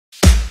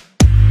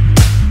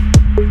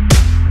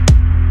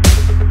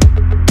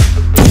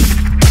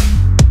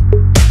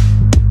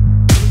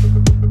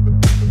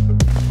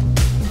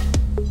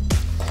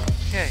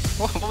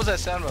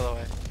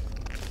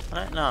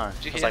No.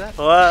 Did you I was hear like,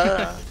 that?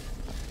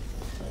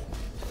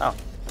 what? Oh.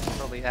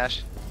 Probably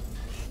Ash.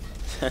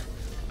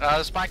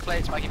 Spike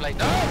blade, spiky blade.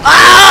 No!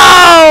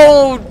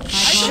 Oh!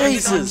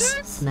 Jesus!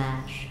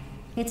 Smash.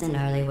 It's an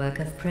early work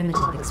of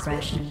primitive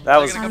expression. That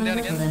was They're gonna come down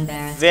I'm a little again?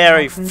 embarrassed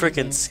very to admit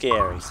freaking it.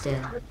 scary. Still,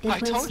 it I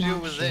will told you it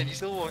smash was there, you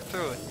still walked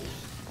through it.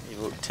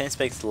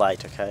 TeamSpeak's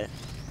late, okay?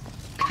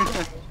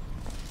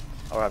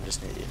 Or I'm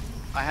just an idiot.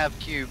 I have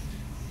cube.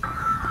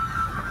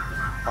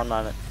 1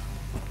 moment.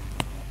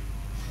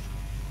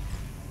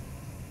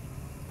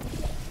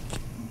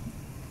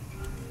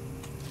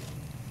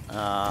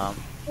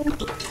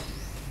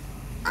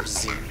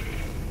 Zing.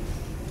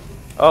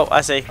 Oh,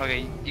 I see.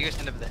 Okay, you guys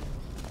stand over there.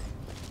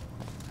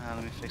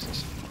 Let me fix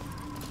this.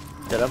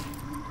 Did him?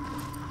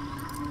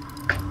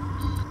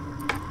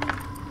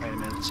 Wait a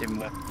minute, it's even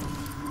worse.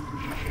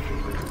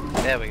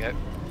 There we go.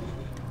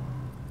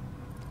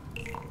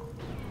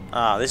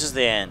 Ah, this is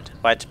the end.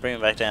 Wait to bring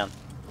him back down.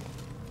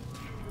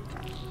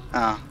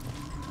 Ah.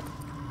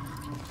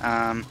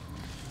 Well,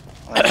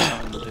 that's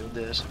something to do with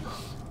this.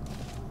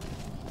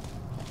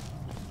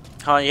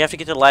 Oh, you have to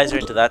get the laser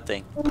into that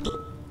thing.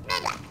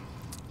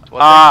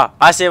 What Ah,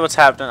 I see what's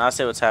happening. I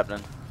see what's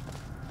happening.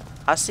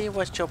 I see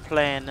what you're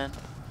planning.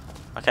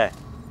 Okay.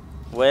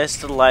 Where's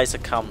the laser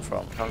come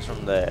from? It comes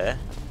from there.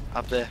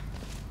 Up there.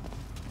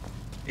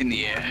 In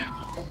the air.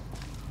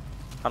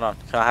 Hold on.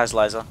 Can I have his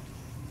laser?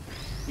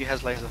 You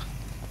has laser.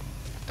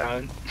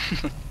 Don't.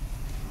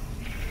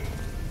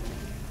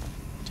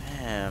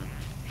 Damn.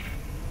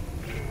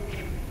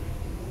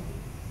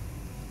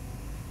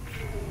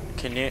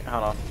 Can you...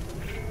 Hold on.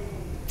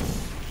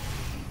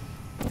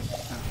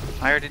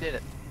 I already did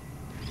it.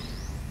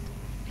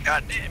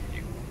 God damn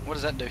you. What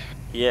does that do?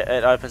 Yeah,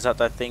 it opens up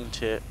that thing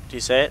to... Do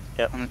you see it?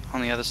 Yep.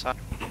 On the other side?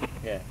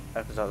 Yeah,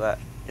 opens up that.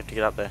 You have to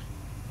get up there.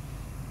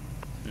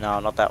 No,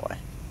 not that way.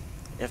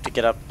 You have to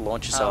get up,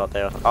 launch yourself up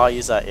there. Oh,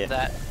 use that, yeah.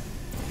 That.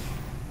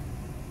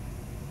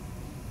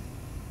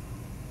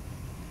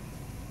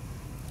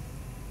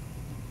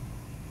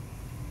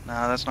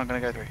 No, that's not gonna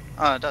go through.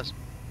 Oh, it does.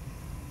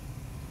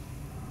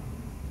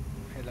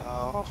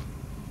 Hello.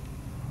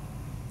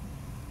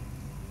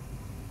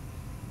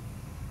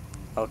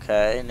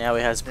 Okay, now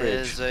he has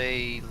bridge.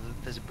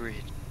 There's a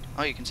bridge.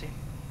 Oh, you can see.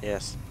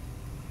 Yes.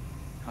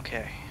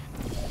 Okay.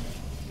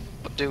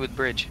 What do with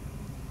bridge?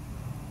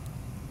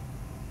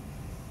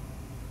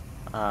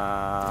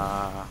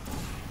 Oh,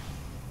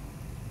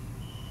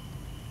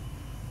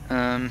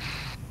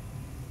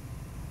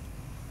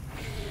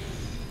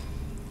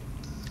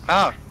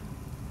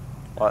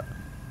 What?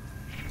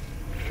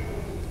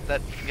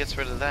 that gets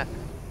rid of that.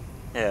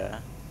 Yeah.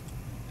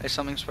 Is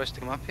something supposed to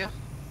come up here?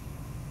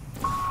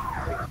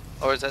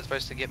 Or is that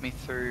supposed to get me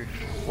through?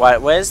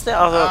 Wait, where's the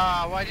other...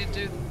 Ah, why'd you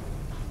do?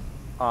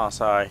 Oh,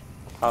 sorry.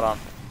 Hold on.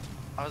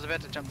 I was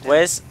about to jump down.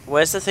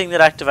 Where's the thing that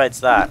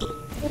activates that?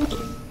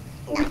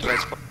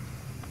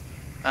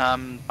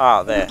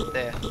 Oh, there.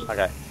 There.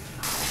 Okay.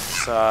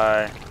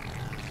 So...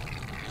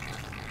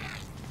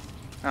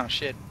 Oh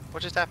shit!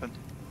 What just happened?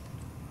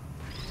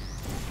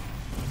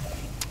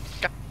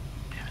 God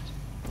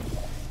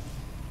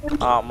damn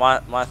it. Oh,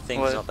 my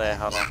thing's What? not there.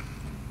 Hold on.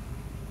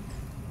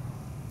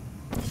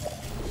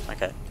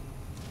 Okay.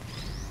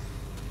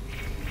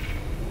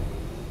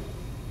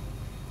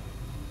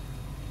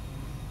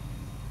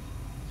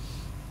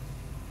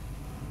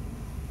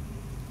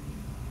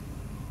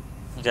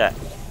 Okay.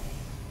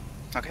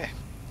 Okay.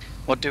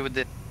 What do with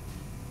it?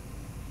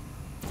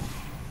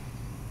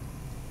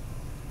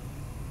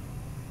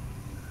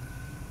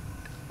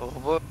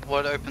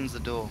 What opens the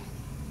door?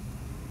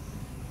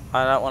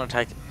 I don't want to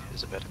take...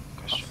 Is a better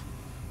question.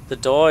 The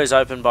door is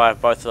opened by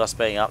both of us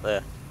being up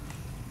there.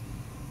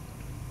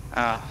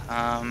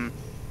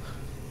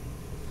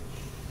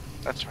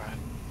 That's right.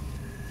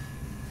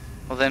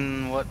 Well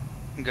then, what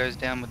goes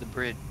down with the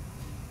bridge?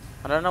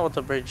 I don't know what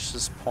the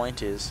bridge's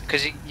point is.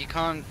 Because you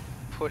can't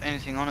put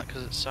anything on it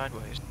because it's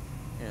sideways.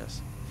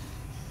 Yes.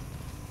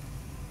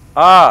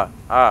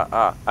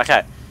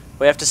 Okay.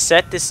 We have to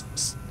set this...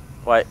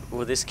 Wait,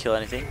 will this kill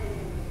anything?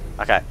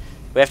 Okay.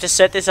 We have to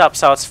set this up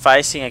so it's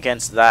facing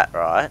against that,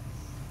 right?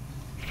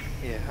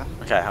 Yeah.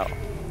 Okay, hold on.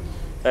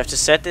 We have to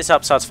set this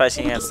up so it's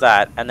facing against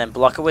that, and then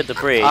block it with the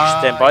bridge,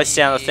 then both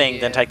stay on the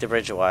thing, then yeah. take the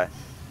bridge away.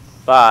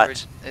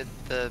 But...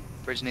 The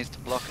bridge needs to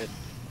block it.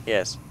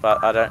 Yes,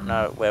 but I don't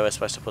know where we're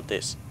supposed to put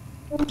this.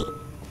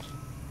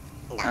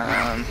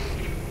 Hang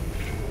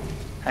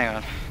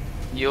on.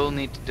 You'll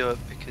need to do it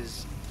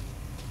because...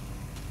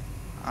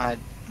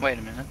 Wait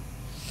a minute.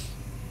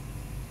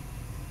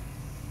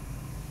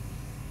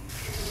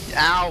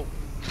 Ow!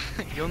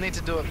 You'll need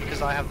to do it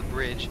because I have the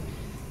bridge.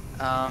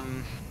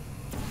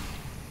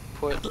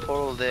 Put a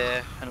portal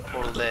there and a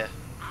portal there.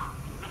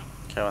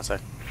 Okay, one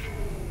sec.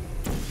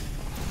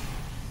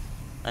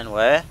 And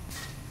where?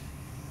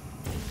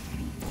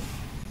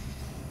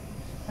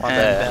 One And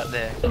there. about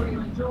there.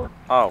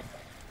 Oh.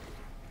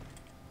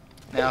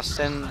 Now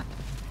send...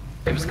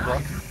 Give us the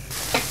block.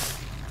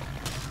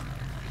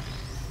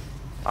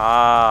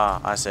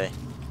 Ah, I see.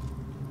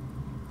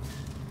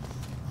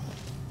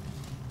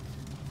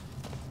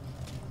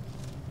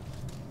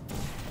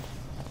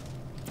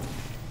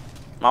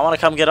 Might want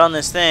to come get on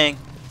this thing.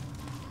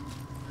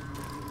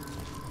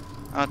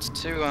 Oh, it's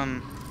too,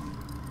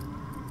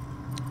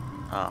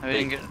 Oh, we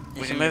didn't get,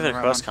 you can move it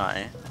across, can't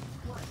you?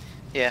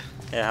 Yeah.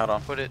 Yeah, hold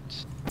on. Put it...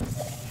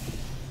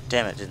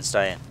 Damn it, didn't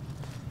stay in.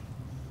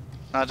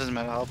 No, it doesn't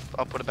matter.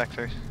 I'll put it back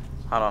through.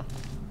 Hold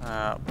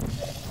on.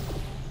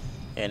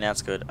 Yeah, now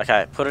it's good.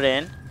 Okay, put it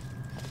in.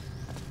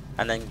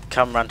 And then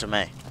come run to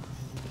me.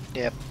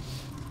 Yep.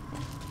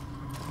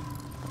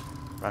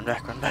 Run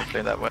back, run back.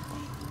 Hopefully that way.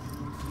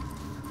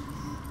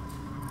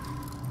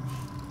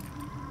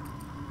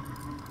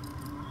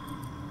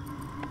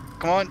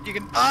 Come on, you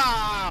can...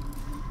 Ah!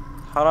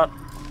 Hold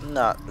on.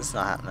 No, it's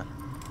not happening.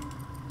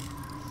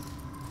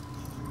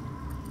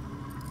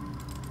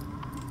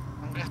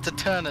 I'm gonna have to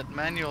turn it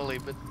manually,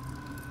 but...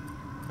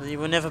 You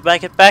will never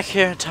make it back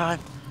here in time.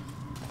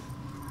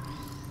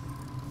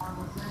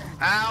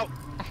 Ow!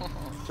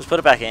 Just put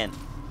it back in.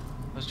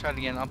 Let's try it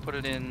again. I'll put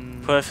it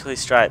in... Perfectly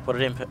straight. Put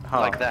it in.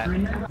 Hold like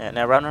on. that. Yeah,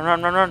 now run, run,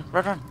 run, run, run,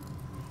 run, run.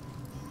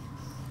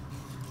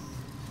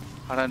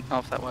 I don't know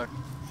if that worked.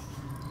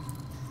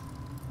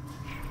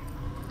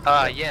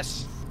 Ah,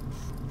 yes.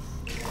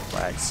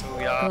 Flags. Here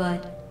we are.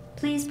 Good.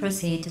 Please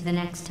proceed to the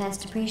next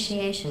test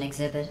appreciation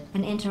exhibit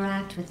and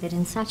interact with it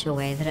in such a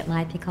way that it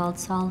might be called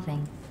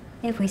solving.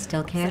 If we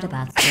still cared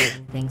about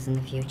solving things in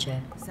the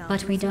future.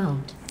 But we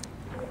don't.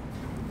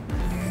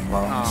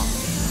 Well, Oh.